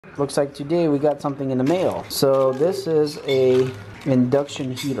looks like today we got something in the mail. So this is a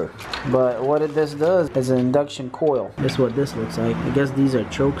induction heater, but what this does is an induction coil. This is what this looks like. I guess these are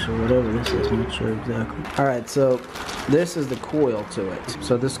chokes or whatever this is, I'm not sure exactly. Alright, so this is the coil to it.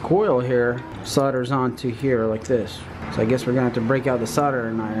 So this coil here solders onto here like this. So I guess we're gonna have to break out the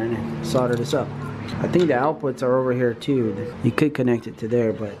soldering iron and solder this up. I think the outputs are over here too. You could connect it to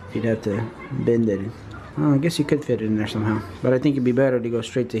there, but you'd have to bend it. I guess you could fit it in there somehow, but I think it'd be better to go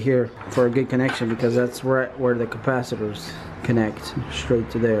straight to here for a good connection, because that's where the capacitors connect, straight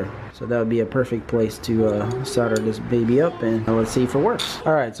to there. So that would be a perfect place to solder this baby up, and let's see if it works.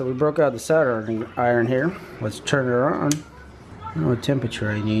 Alright, so we broke out the soldering iron here. Let's turn it on. I don't know what temperature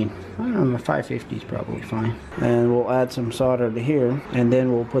I need. I don't know, 550 is probably fine. And we'll add some solder to here, and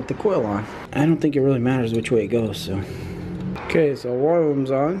then we'll put the coil on. I don't think it really matters which way it goes, so. Okay, so one of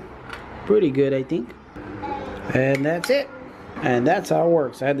them's on. Pretty good, I think. And that's it. And that's how it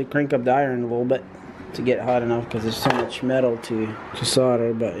works. I had to crank up the iron a little bit to get hot enough because there's so much metal to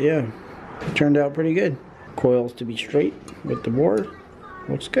solder. But yeah, it turned out pretty good. Coils to be straight with the board.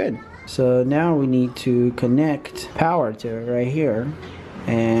 Looks good. So now we need to connect power to it right here.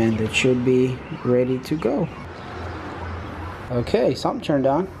 And it should be ready to go. Okay, something turned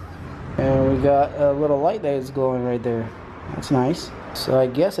on. And we got a little light that is glowing right there. That's nice. So I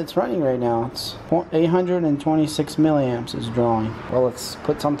guess it's running right now. It's 826 milliamps is drawing. Well, let's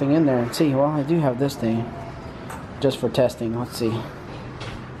put something in there and see. Well, I do have this thing just for testing. Let's see.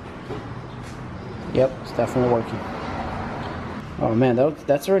 Yep, it's definitely working. Oh man,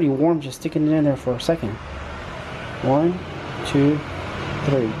 that's already warm just sticking it in there for a second. 1, 2,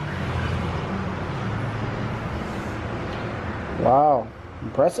 3. Wow,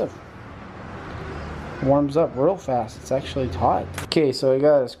 impressive. Warms up real fast. It's actually hot. Okay, so I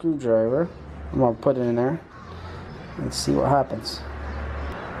got a screwdriver. I'm gonna put it in there. Let's see what happens.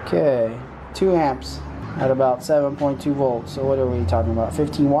 Okay, 2 amps at about 7.2 volts. So what are we talking about?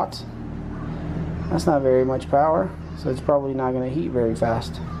 15 watts? That's not very much power, so it's probably not gonna heat very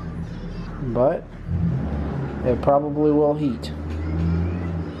fast. But it probably will heat.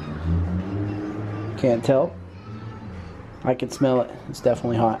 Can't tell. I can smell it. It's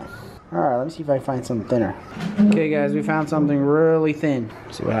definitely hot. Alright, let me see if I find something thinner. Okay guys, we found something really thin.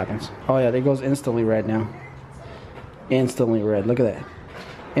 Let's see what happens. Oh yeah, there goes instantly red now. Instantly red, look at that.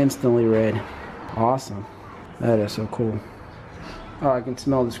 Instantly red. Awesome. That is so cool. Oh, I can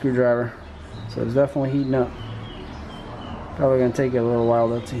smell the screwdriver. So it's definitely heating up. Probably gonna take it a little while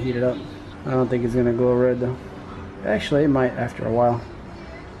though to heat it up. I don't think it's gonna glow red though. Actually, it might after a while.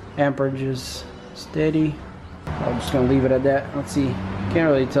 Amperage is steady. I'm just gonna leave it at that. Let's see. Can't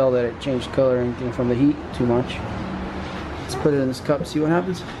really tell that it changed color or anything from the heat too much. Let's put it in this cup, see what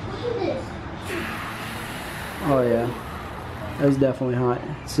happens. Oh yeah, that's definitely hot.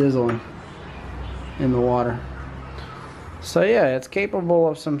 It's sizzling in the water. So yeah, it's capable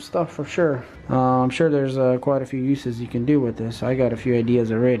of some stuff for sure. I'm sure there's quite a few uses you can do with this. I got a few ideas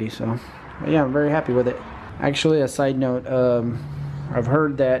already, so but yeah, I'm very happy with it. Actually, a side note, I've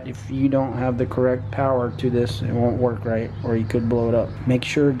heard that if you don't have the correct power to this, it won't work right, or you could blow it up. Make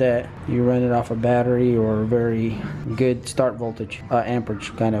sure that you run it off a battery or a very good start voltage,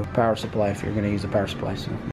 amperage kind of power supply if you're going to use a power supply. So